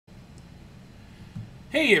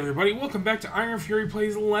Hey everybody, welcome back to IronFury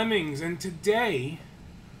Plays Lemmings, and today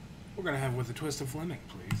we're gonna have With a Twist of Lemming,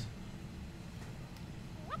 please.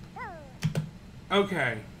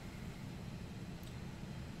 Okay.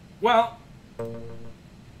 Well,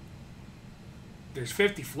 there's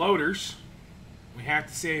 50 floaters. We have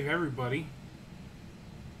to save everybody.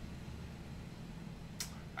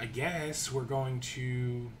 I guess we're going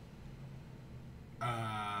to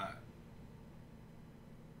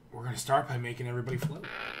start by making everybody float.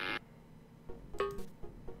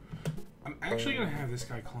 I'm actually gonna have this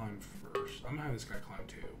guy climb first. I'm gonna have this guy climb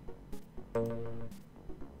too.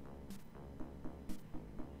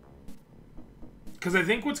 Because I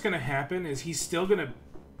think what's gonna happen is he's still gonna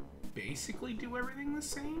basically do everything the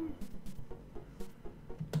same.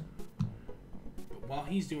 But while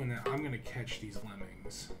he's doing that, I'm gonna catch these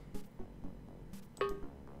lemmings.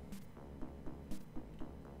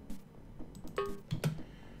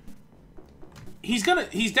 He's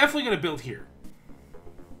definitely gonna build here.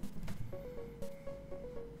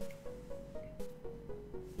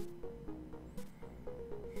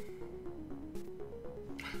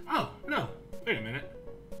 Oh, no. Wait a minute.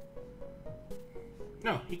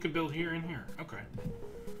 No, he could build here and here. Okay.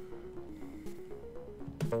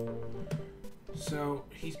 So,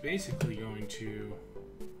 he's basically going to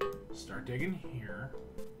start digging here.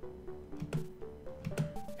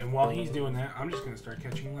 And while he's doing that, I'm just gonna start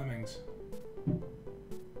catching lemmings.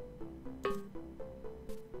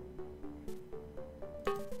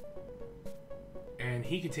 And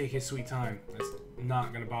he could take his sweet time. That's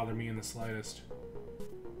not going to bother me in the slightest.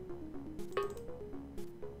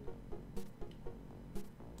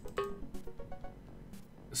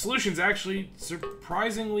 The solution's actually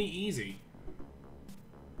surprisingly easy.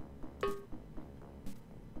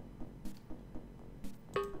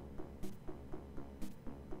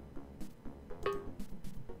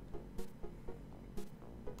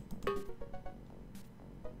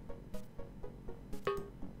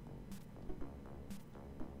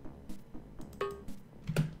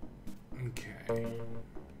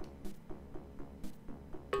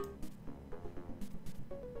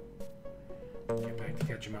 Get back to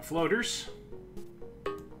catching my floaters.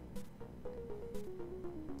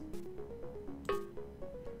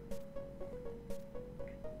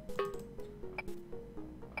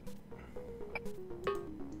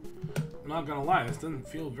 I'm not gonna lie, this doesn't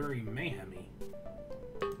feel very mayhem-y.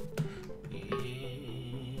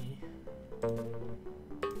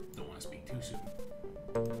 Don't want to speak too soon.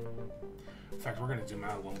 In fact, we're gonna zoom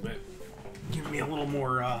out a little bit. Give me a little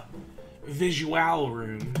more visual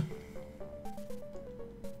room.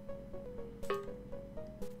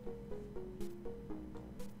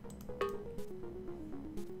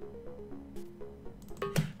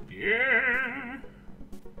 Yeah.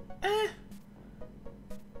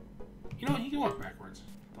 You know what? He can walk backwards.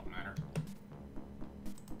 Don't matter.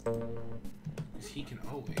 Because he can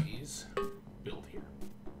always build here.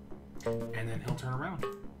 And then he'll turn around.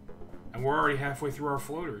 And we're already halfway through our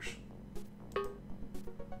floaters.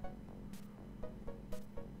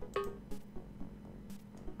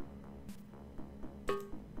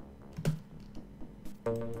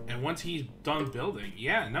 And once he's done building,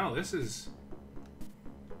 yeah, no, this is...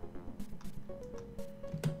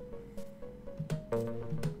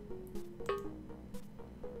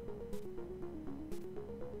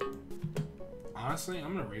 Honestly,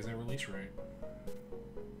 I'm going to raise that release rate.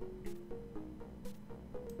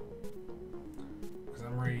 Because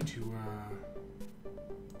I'm ready to,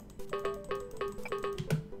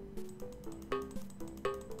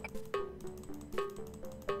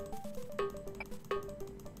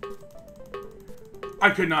 I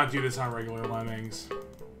could not do this on regular lemmings.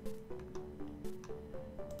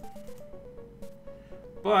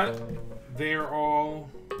 But, they're all...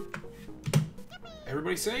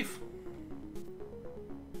 Everybody's safe.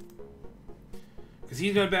 Because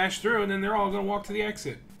he's going to bash through, and then they're all going to walk to the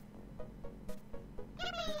exit.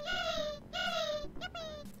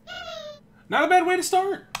 Not a bad way to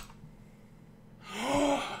start.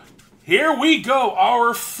 Here we go.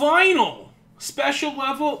 Our final special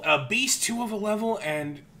level. A Beast 2 of a level.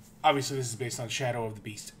 And obviously this is based on Shadow of the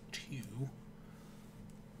Beast 2.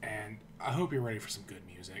 And I hope you're ready for some good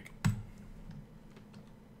music.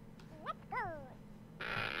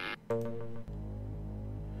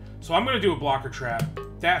 So I'm going to do a blocker trap.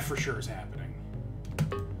 That for sure is happening.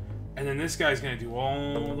 And then this guy's going to do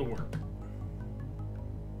all the work.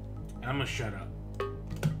 And I'm going to shut up.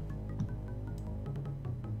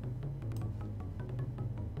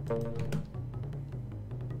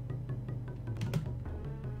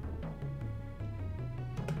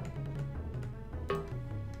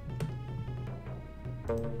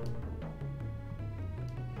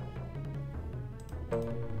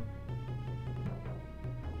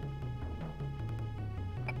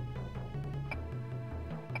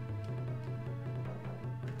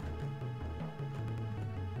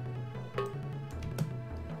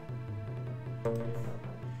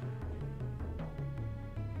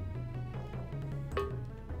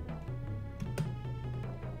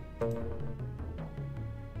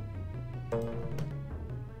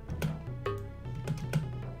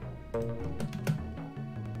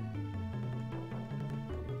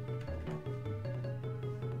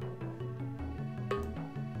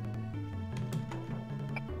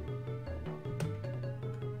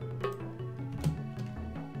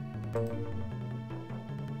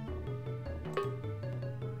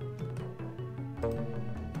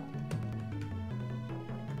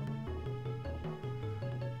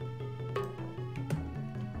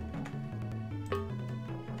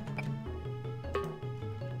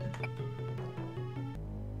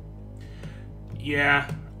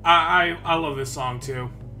 Yeah, I love this song too.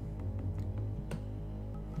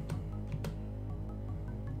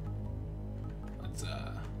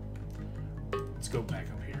 Let's go back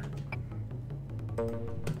up here.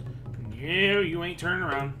 Yeah, you ain't turning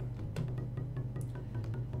around.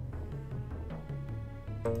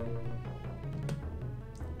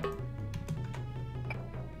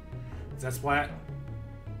 Is that splat?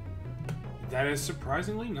 That is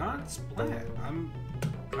surprisingly not splat. I'm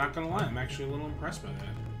not gonna lie, I'm actually a little impressed by that.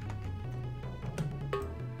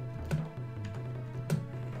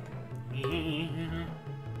 Yeah.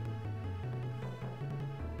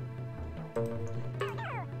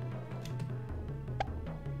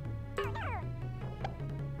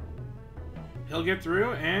 He'll get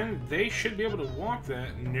through, and they should be able to walk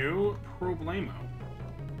that, no problemo.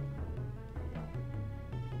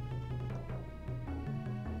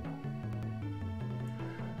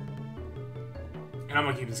 And I'm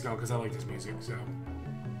gonna keep this going because I like this music, so.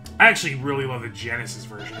 I actually really love the Genesis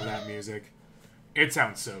version of that music. It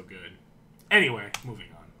sounds so good. Anyway, moving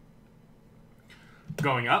on.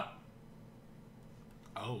 Going up.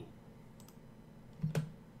 Oh.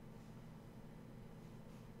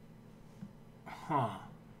 Huh.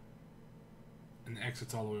 And the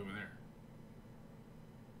exit's all the way over there.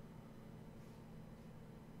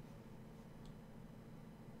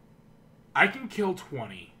 I can kill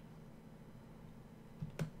 20.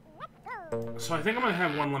 So I think I'm gonna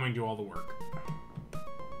have one lemming do all the work.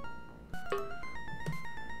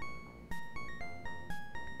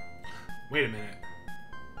 Wait a minute.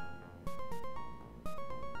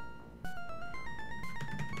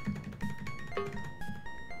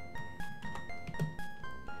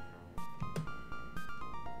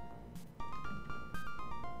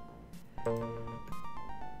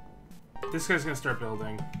 This guy's gonna start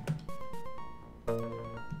building.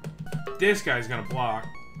 This guy's gonna block.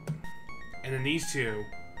 And then these two.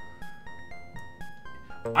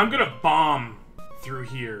 I'm gonna bomb through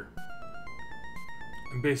here.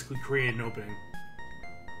 And basically create an opening.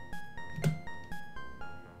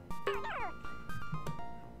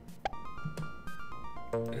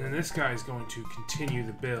 And then this guy is going to continue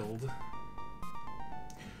the build.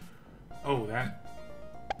 Oh, that...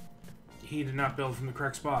 He did not build from the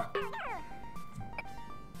correct spot.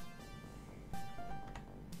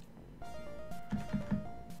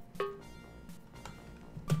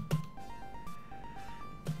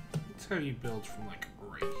 Let's have you build from, like,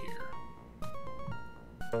 right here.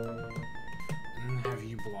 And then have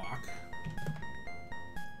you block.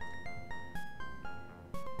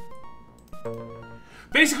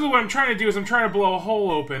 Basically what I'm trying to do is I'm trying to blow a hole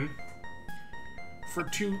open for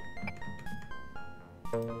two...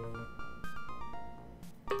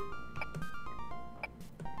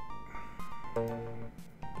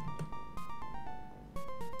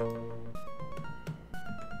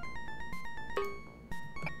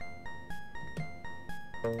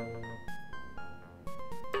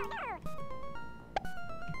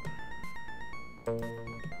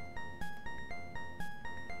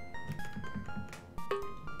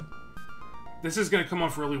 This is gonna come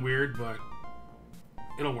off really weird, but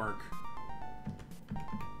it'll work.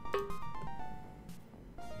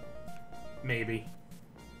 Maybe.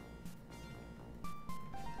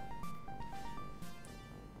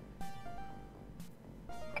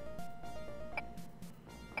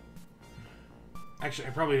 Actually,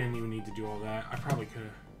 I probably didn't even need to do all that. I probably could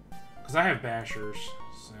have. Because I have bashers,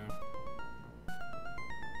 so...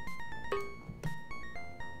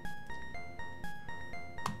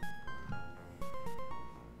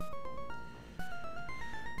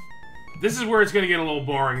 This is where it's going to get a little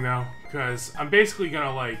boring, though. Because I'm basically going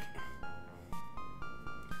to, like...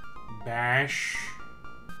 bash...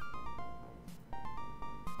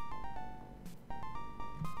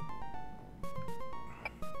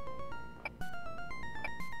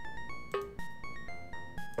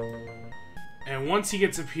 And once he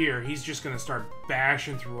gets up here, he's just going to start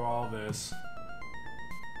bashing through all this.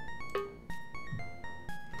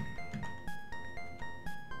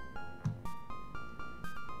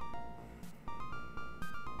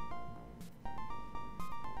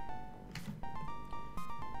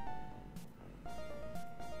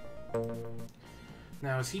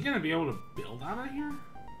 Now, is he going to be able to build out of here?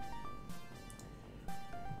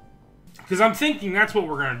 Because I'm thinking that's what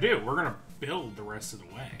we're going to do. We're going to build the rest of the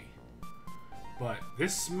way. But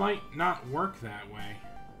this might not work that way.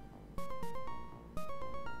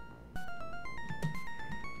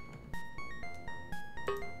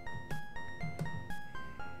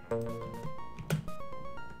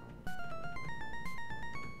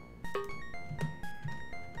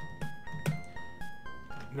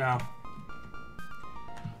 No.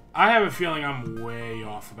 I have a feeling I'm way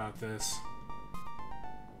off about this.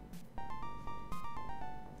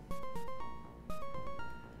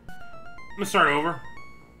 I'm gonna start over.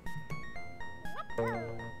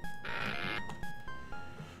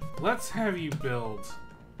 Let's have you build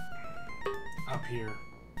up here.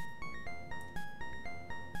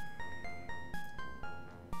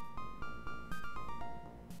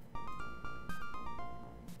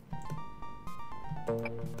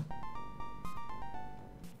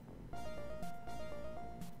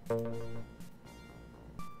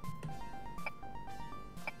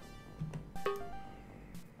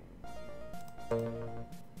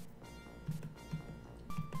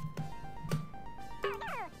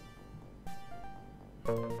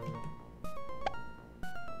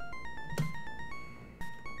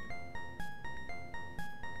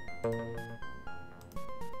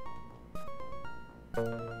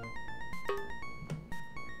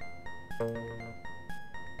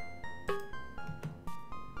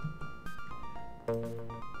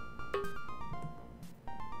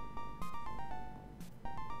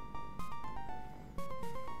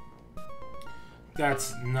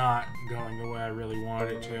 That's not going the way I really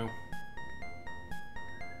wanted it to.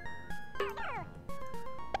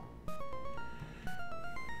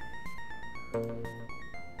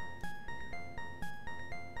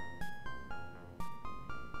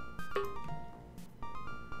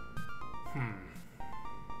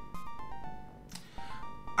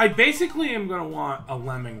 I basically am going to want a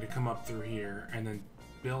lemming to come up through here and then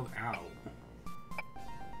build out.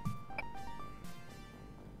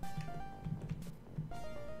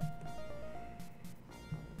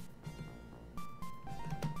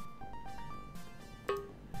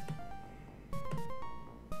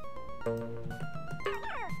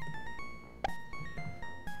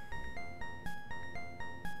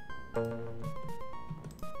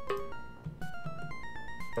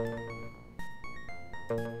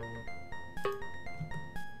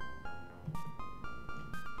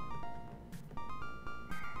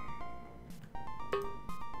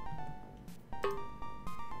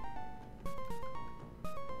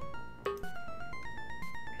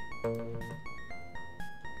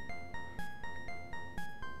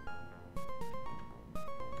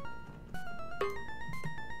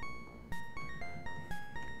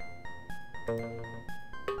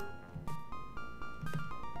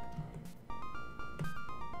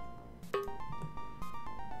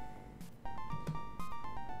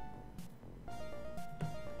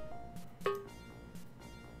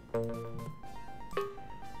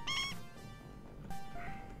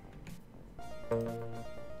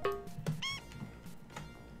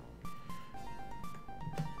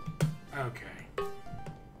 Okay.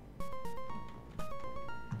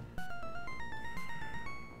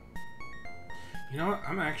 You know what?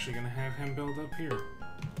 I'm actually gonna have him build up here.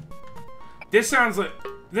 This sounds like...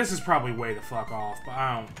 This is probably way the fuck off, but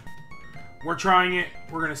I don't... We're trying it.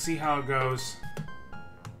 We're gonna see how it goes.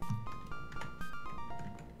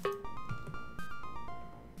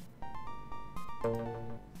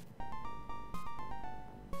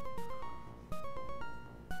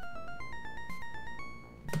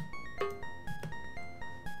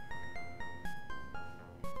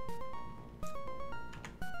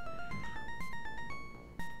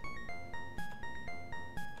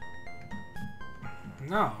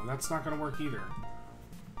 No, that's not gonna work either.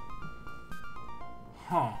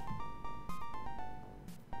 Huh.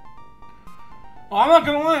 Well, I'm not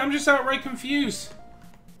gonna lie, I'm just outright confused.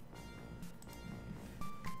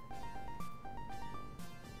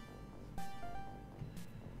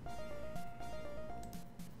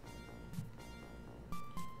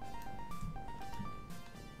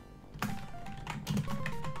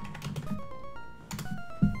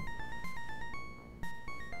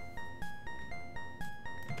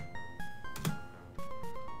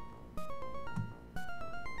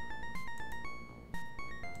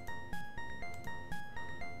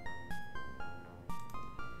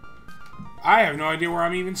 I have no idea where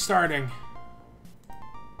I'm even starting.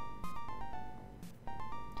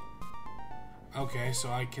 Okay,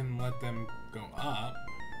 so I can let them go up.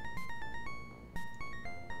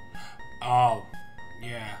 Oh,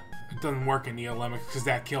 yeah. It doesn't work in NeoLemmix because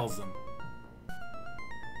that kills them.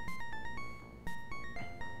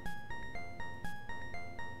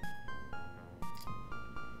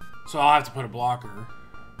 So I'll have to put a blocker.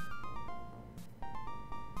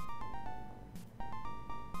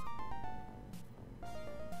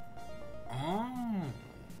 Oh.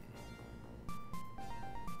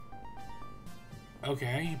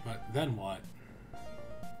 Okay, but then what?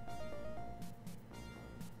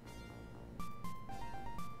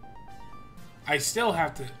 I still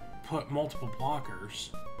have to put multiple blockers.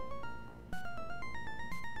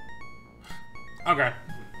 Okay.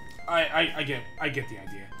 I get the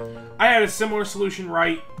idea. I had a similar solution,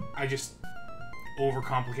 right? I just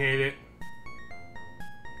overcomplicated it.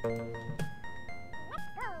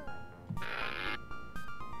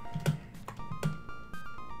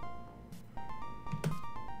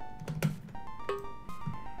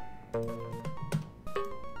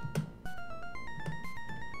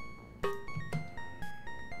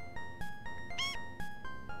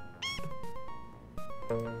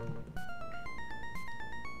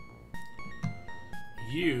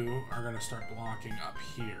 You are going to start blocking up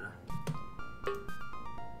here.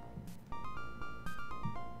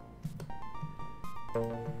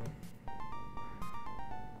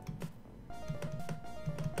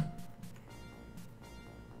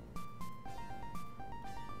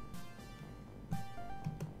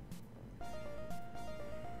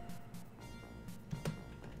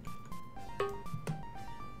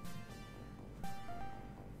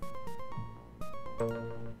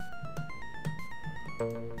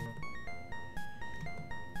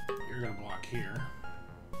 You're going to block here.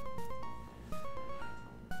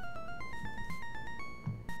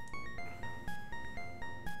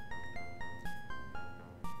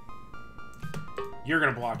 You're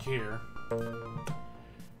going to block here.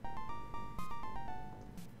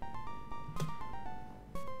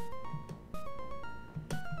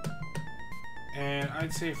 And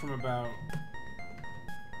I'd say from about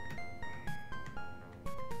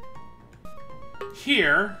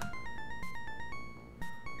here,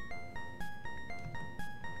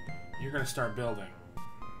 you're going to start building.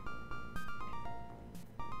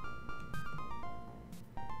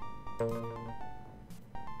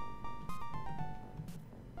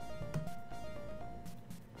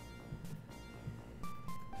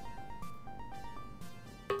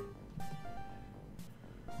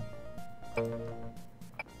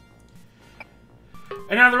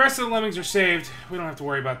 And now the rest of the lemmings are saved. We don't have to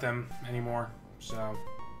worry about them anymore. So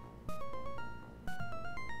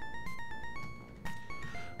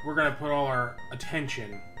we're going to put all our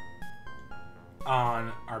attention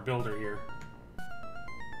on our builder here.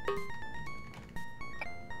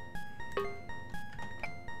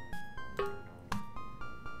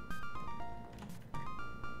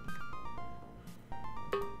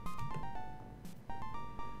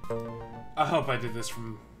 I hope I did this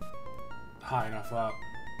from high enough up.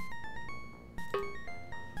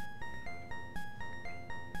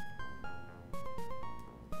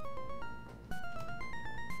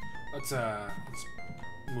 Let's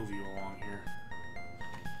move you along here.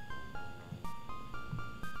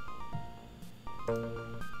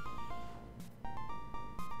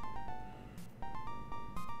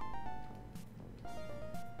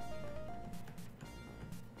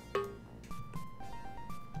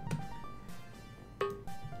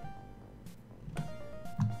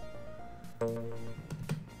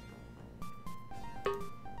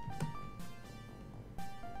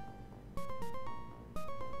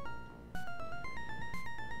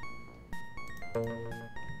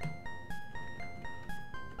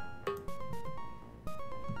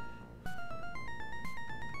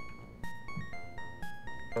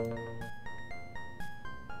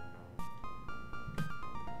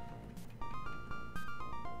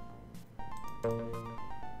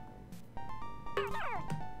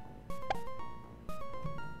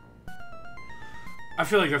 I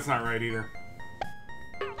feel like that's not right either.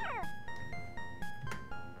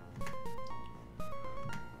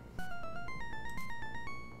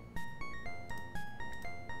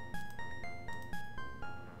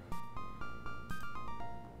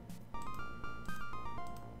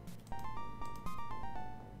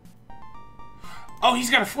 Oh, he's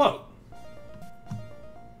got a float.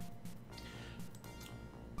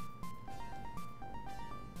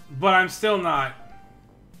 But I'm still not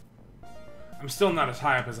as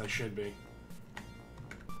high up as I should be.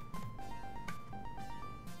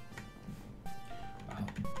 Well,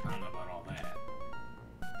 I don't know about all that.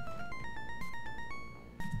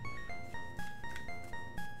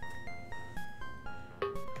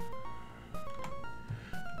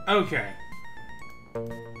 Okay.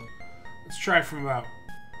 Let's try from about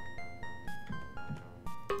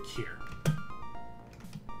here.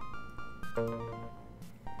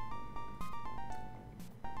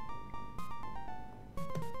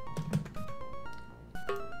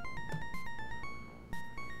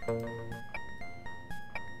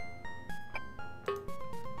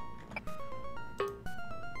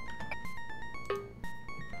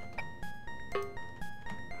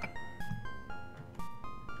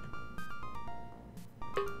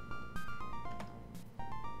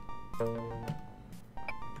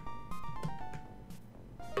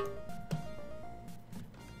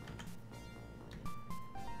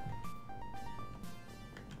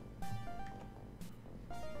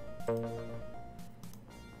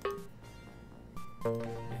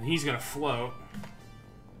 And he's gonna float.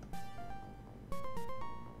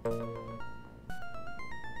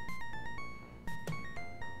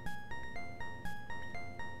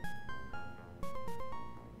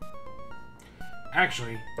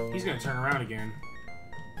 Actually, he's gonna turn around again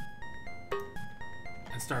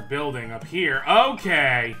and start building up here.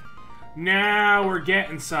 Okay! Now we're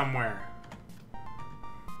getting somewhere.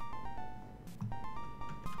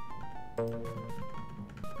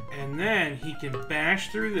 And then he can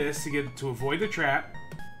bash through this to avoid the trap.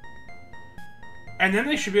 And then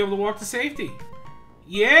they should be able to walk to safety.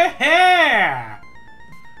 Yeah!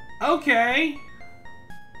 Okay.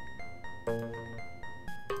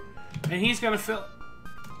 And he's gonna fill...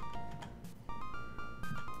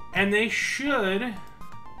 And they should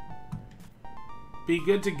be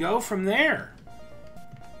good to go from there.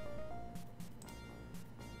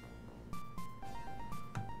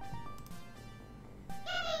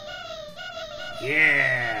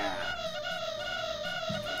 Yeah.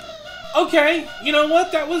 Okay, you know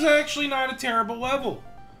what? That was actually not a terrible level.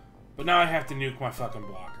 But now I have to nuke my fucking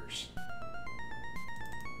blockers.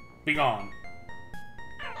 Be gone.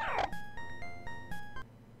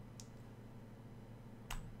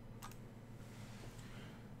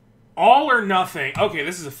 All or nothing. Okay,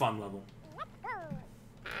 this is a fun level.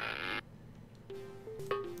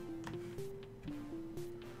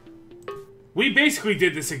 We basically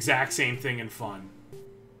did this exact same thing in fun.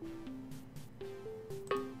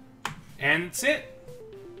 And that's it.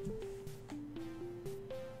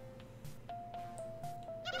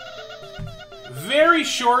 Very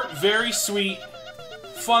short, very sweet,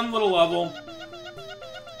 fun little level.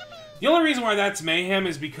 The only reason why that's mayhem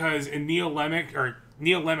is because in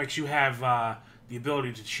NeoLemmix, you have the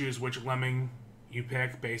ability to choose which lemming you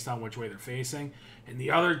pick based on which way they're facing. In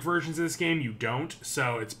the other versions of this game, you don't.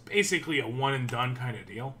 So it's basically a one and done kind of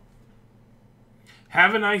deal.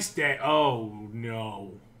 Have a nice day. Oh,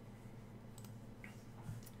 no.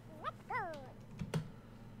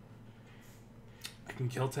 I can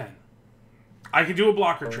kill 10. I can do a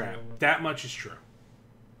blocker trap. That much is true.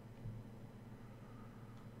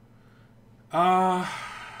 Huh.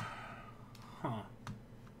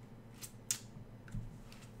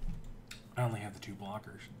 I only have the 2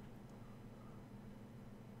 blockers.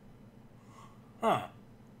 Huh.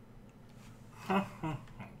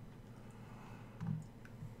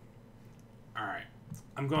 Alright.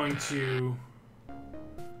 I'm going to...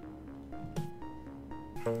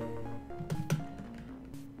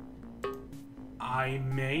 I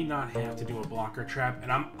may not have to do a blocker trap,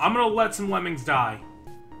 and I'm gonna let some lemmings die.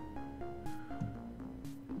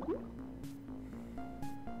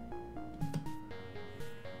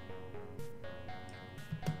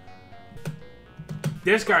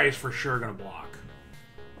 This guy is for sure gonna block.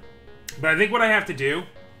 But I think what I have to do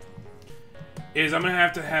is I'm gonna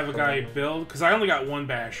have to have a guy build, because I only got 1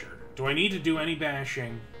 basher. Do I need to do any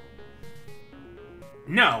bashing?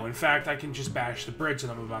 No, in fact, I can just bash the bridge that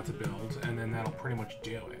I'm about to build, and then that'll pretty much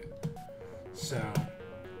do it. So...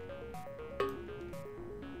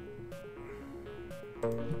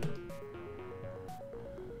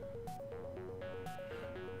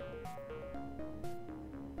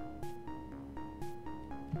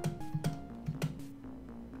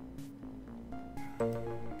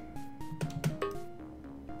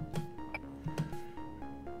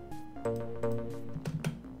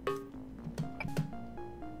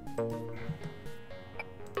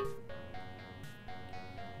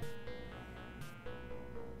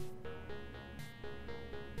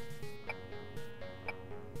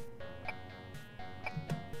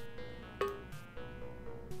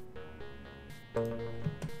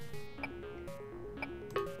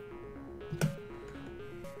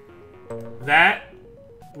 That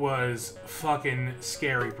was fucking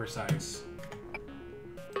scary precise.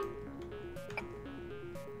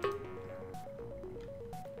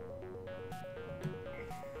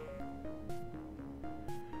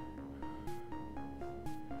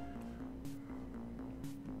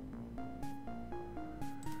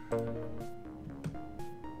 I'm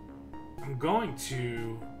going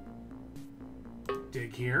to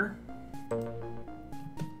dig here.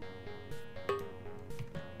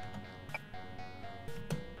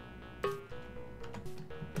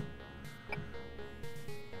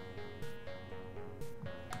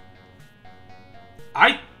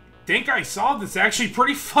 I think I solved this actually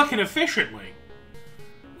pretty fucking efficiently.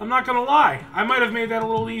 I'm not gonna lie. I might have made that a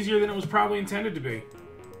little easier than it was probably intended to be.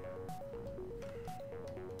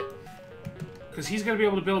 Because he's gonna be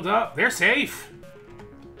able to build up. They're safe.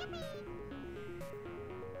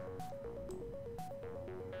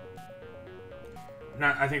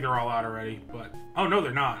 Not, I think they're all out already, but... Oh, no,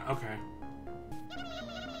 they're not. Okay.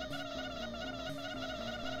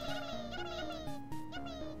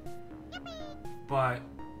 But...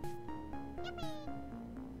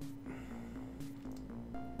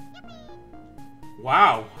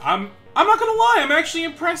 Wow. I'm not gonna lie, I'm actually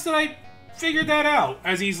impressed that I figured that out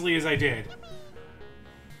as easily as I did.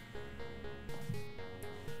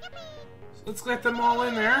 So let's get them all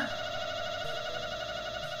in there.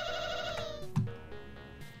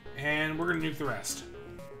 And we're gonna nuke the rest.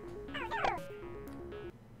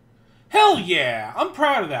 Hell yeah! I'm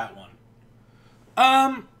proud of that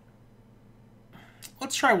one.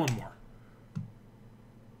 Let's try one more.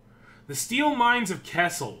 The Steel Mines of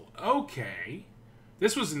Kessel. Okay.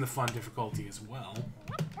 This was in the fun difficulty as well.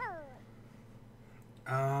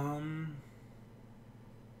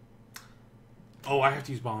 Oh, I have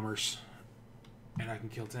to use bombers. And I can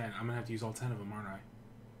kill 10. I'm gonna have to use all 10 of them, aren't I?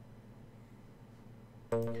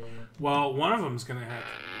 Well, one of them's gonna have...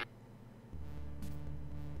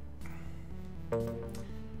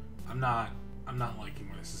 I'm not liking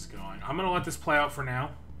where this is going. I'm gonna let this play out for now.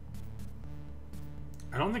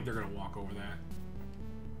 I don't think they're gonna walk over that.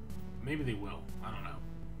 Maybe they will. I don't know.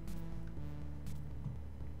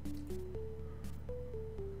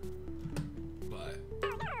 But...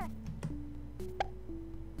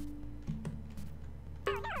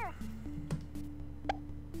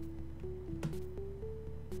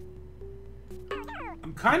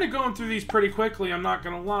 I'm kind of going through these pretty quickly, I'm not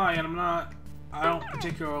gonna lie, and I don't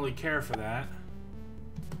particularly care for that.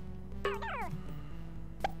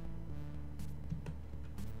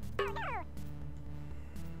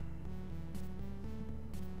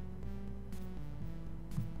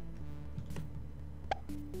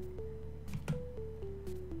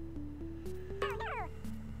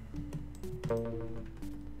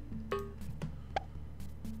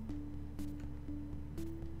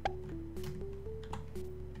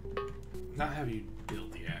 Not have you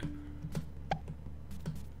built yet.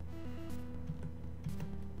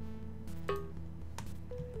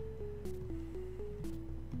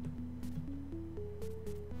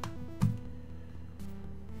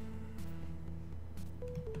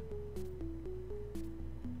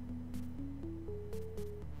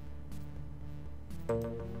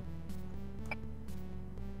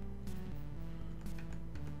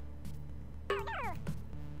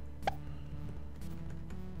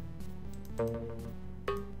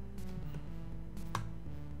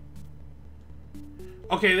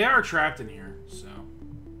 Okay, they are trapped in here, so...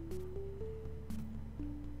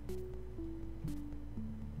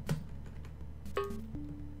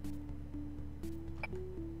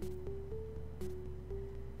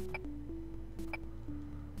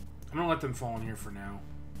 I'm gonna let them fall in here for now.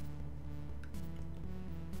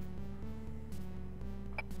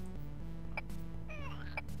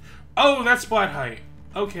 Oh, that's splat height.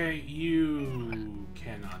 Okay, you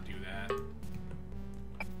cannot do that.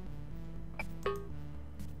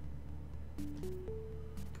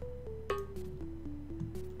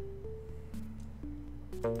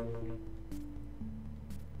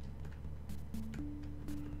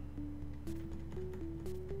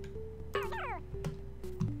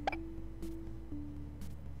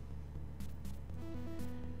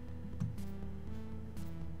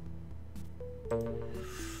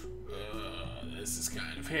 This is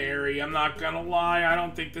kind of hairy. I'm not gonna lie. I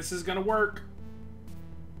don't think this is gonna work.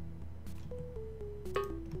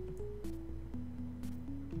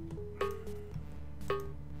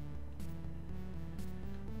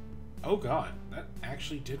 Oh god, that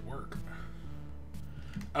actually did work.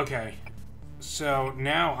 Okay, so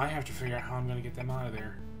now I have to figure out how I'm gonna get them out of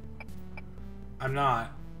there. I'm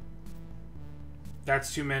not.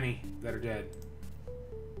 That's too many that are dead.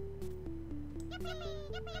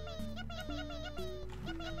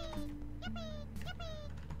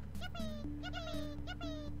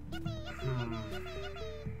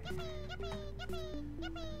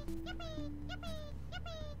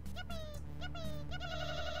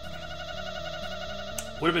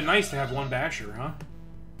 Would have been nice to have one basher, huh?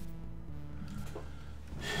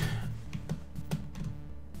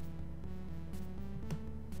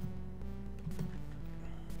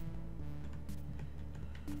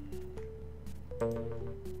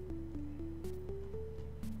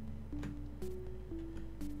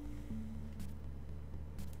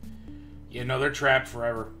 Yeah, no, they're trapped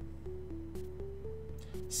forever.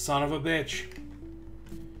 Son of a bitch.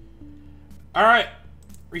 Alright.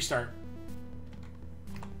 Restart.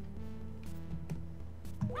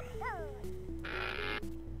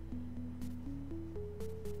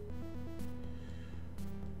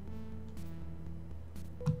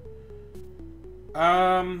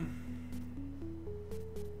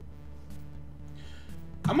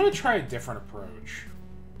 I'm gonna try a different approach.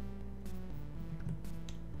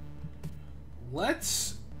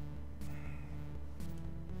 Let's...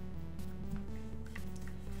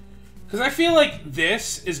 Because I feel like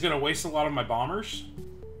this is gonna waste a lot of my bombers.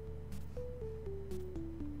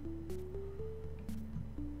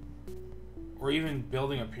 Or even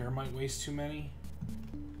building up here might waste too many.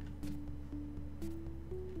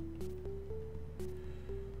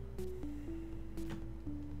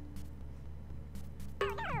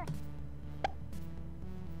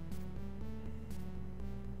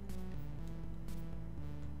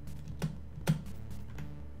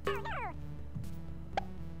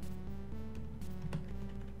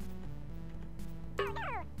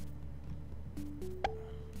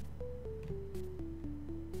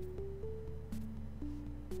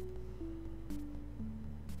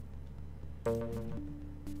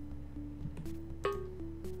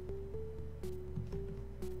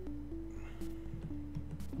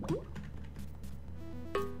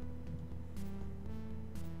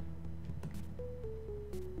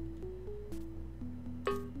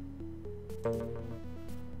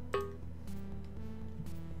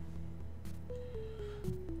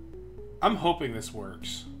 I'm hoping this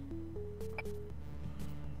works.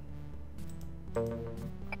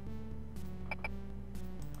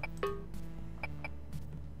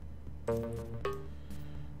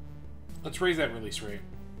 Let's raise that release rate.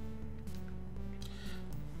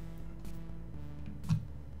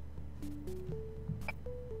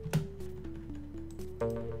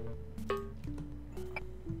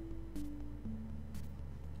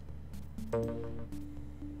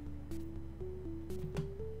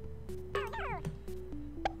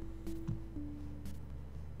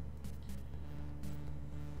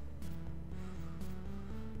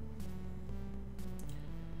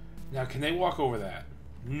 Now, can they walk over that?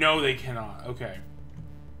 No, they cannot. Okay.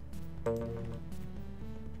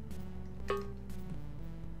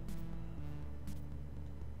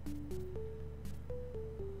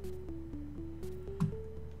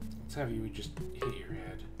 Let's have you just hit your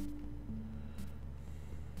head.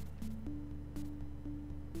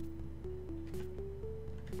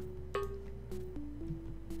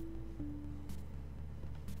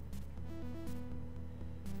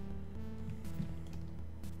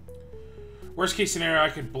 Worst case scenario, I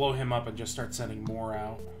could blow him up and just start sending more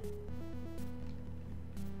out.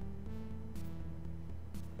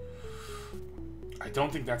 I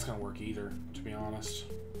don't think that's going to work either, to be honest.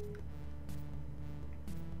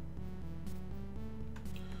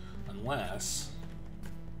 Unless...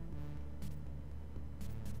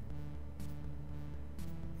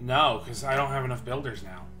 No, because I don't have enough builders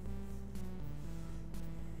now.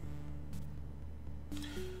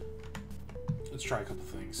 Let's try a couple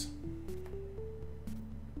things.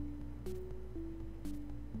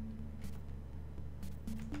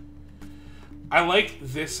 I like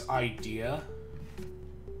this idea.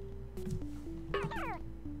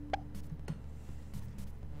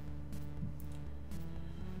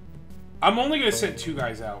 I'm only going to send 2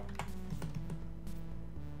 guys out.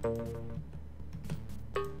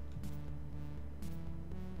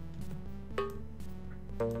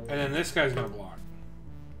 And then this guy's going to block.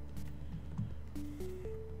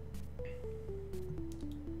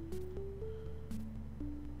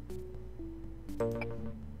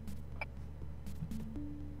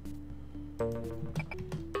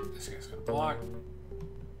 This guy's going to block.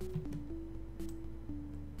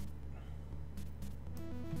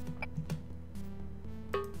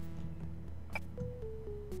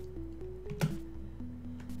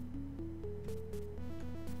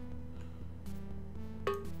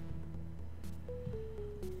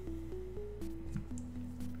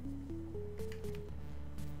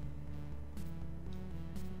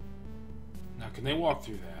 Can they walk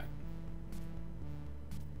through that?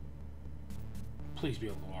 Please be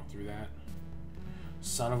able to walk through that.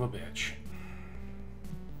 Son of a bitch.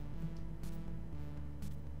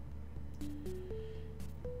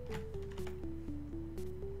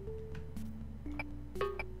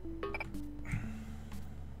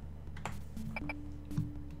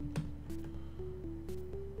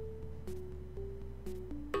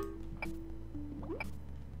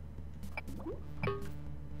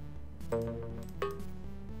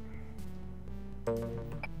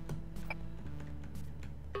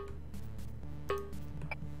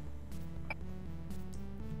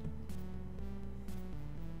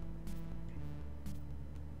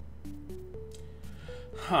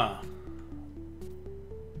 Huh.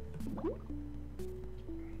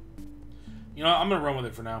 You know, I'm gonna run with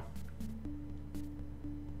it for now.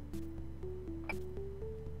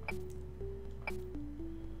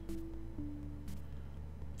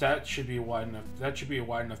 That should be a wide enough. That should be a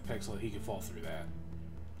wide enough pixel that he could fall through that.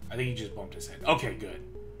 I think he just bumped his head. Okay, good.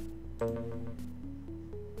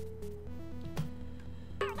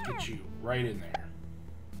 Get you right in there.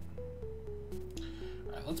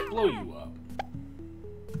 All right, let's blow you up.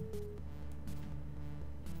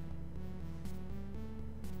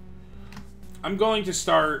 I'm going to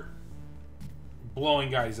start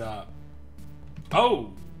blowing guys up.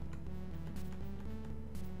 Oh!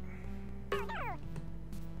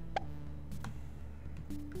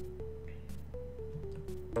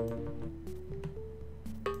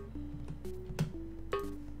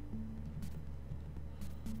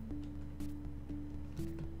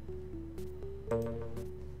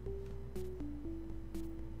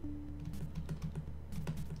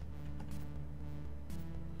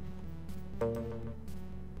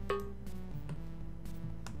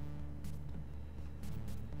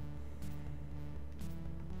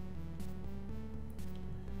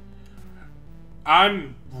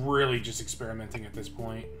 I'm really just experimenting at this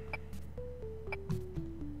point.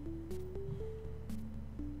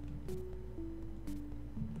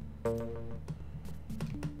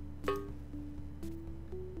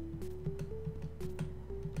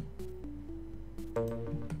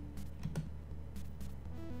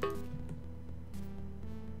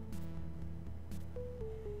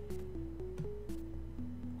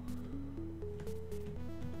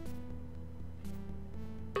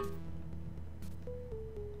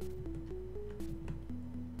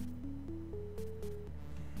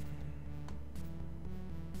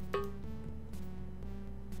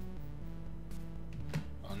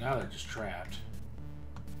 Now they're just trapped.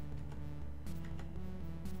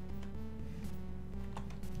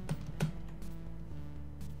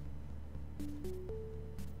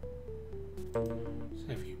 See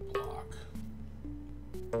if you block.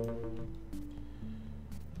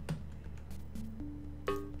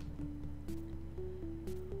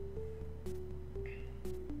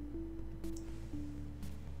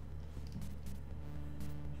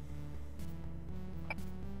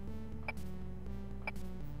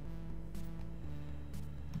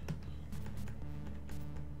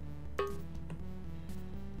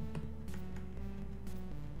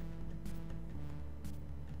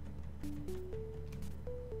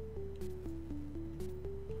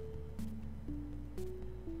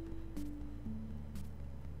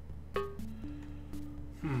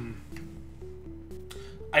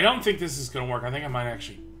 I don't think this is going to work. I think I might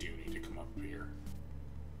actually do need to come up here.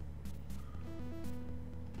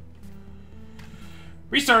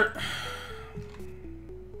 Restart.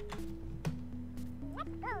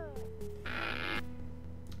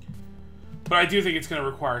 But I do think it's going to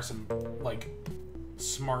require some, like,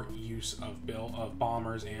 smart use of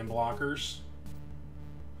bombers and blockers.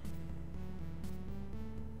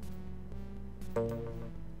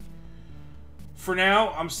 For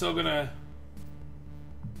now, I'm still going to...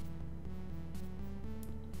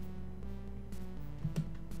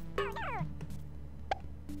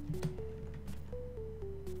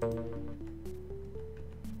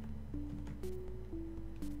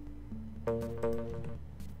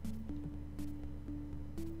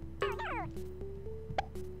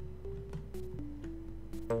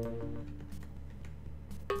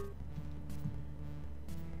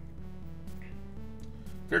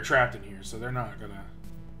 They're trapped in here, so they're not gonna...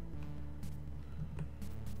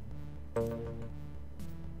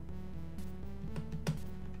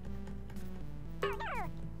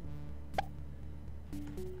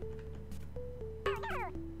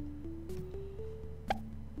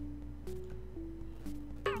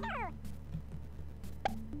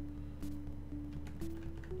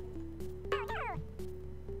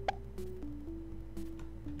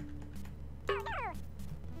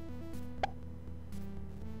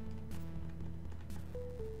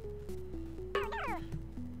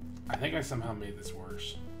 I think I somehow made this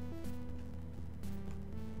worse.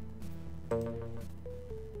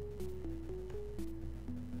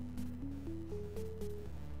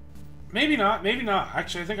 Maybe not, maybe not.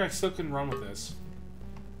 Actually, I think I still can run with this.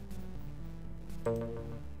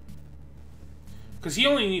 Because he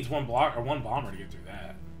only needs one block or one bomber to get through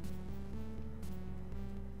that.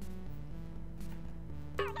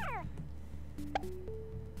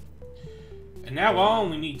 And now I'll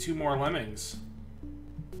only need 2 more lemmings.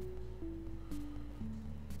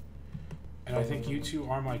 And I think you two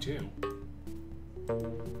are my 2.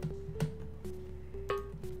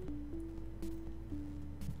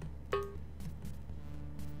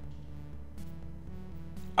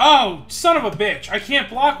 Oh, son of a bitch. I can't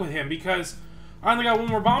block with him because I only got one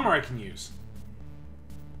more bomber I can use.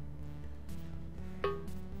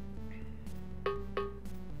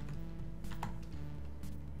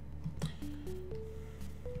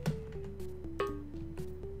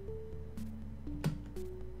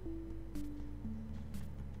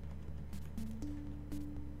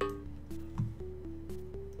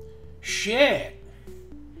 Shit.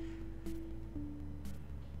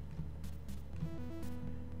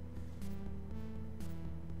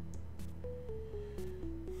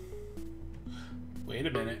 Wait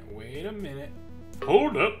a minute. Wait a minute.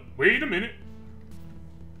 Hold up. Wait a minute.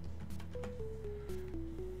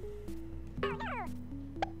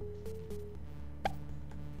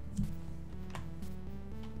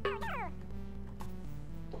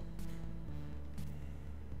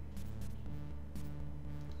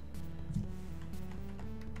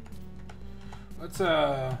 Let's,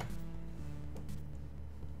 I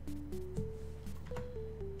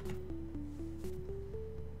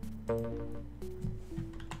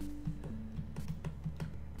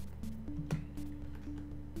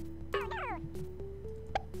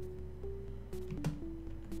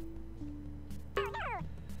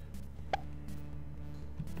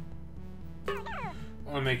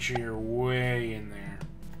want to make sure you're way in there.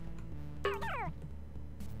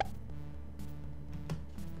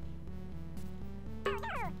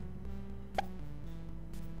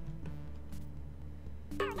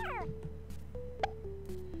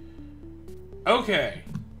 Okay.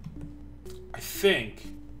 I think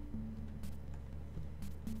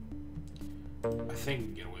we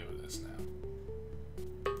can get away with this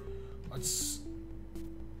now. Let's...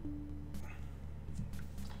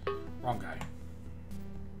 Wrong guy.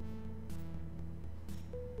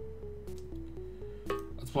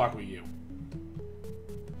 Let's block with you.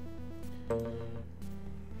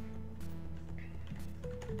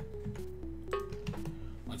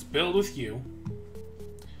 Let's build with you.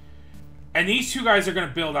 And these two guys are going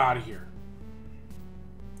to build out of here.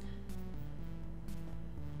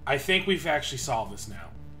 I think we've actually solved this now.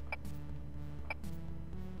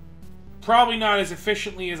 Probably not as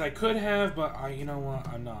efficiently as I could have, but you know what?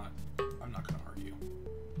 I'm not going to argue.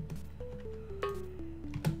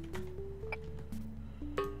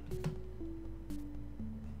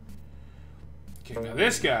 Okay, now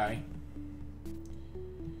this guy,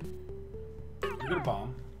 you're going to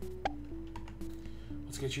bomb.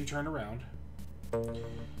 Let's get you turned around.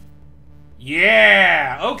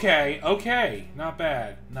 Yeah! Okay, okay. Not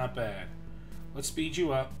bad, not bad. Let's speed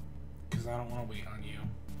you up, because I don't want to wait on you.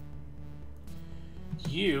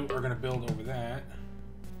 You are going to build over that.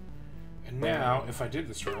 And now, if I did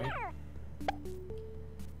this right,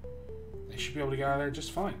 they should be able to get out of there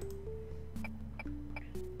just fine.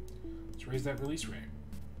 Let's raise that release rate.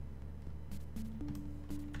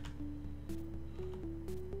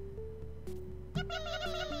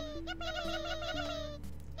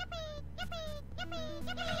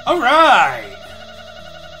 Alright!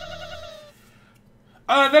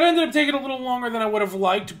 That ended up taking a little longer than I would have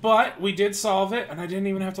liked, but we did solve it, and I didn't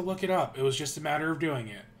even have to look it up. It was just a matter of doing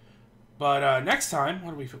it. But, next time,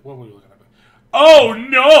 what are we looking at? Oh,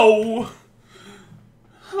 no!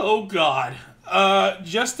 Oh, God.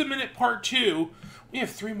 Just a minute, part 2. We have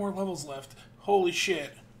 3 more levels left. Holy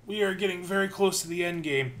shit. We are getting very close to the end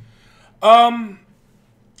game.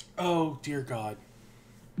 Oh, dear God.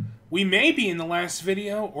 We may be in the last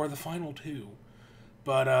video or the final 2.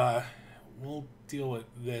 But, we'll deal with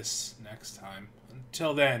this next time.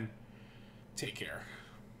 Until then, take care.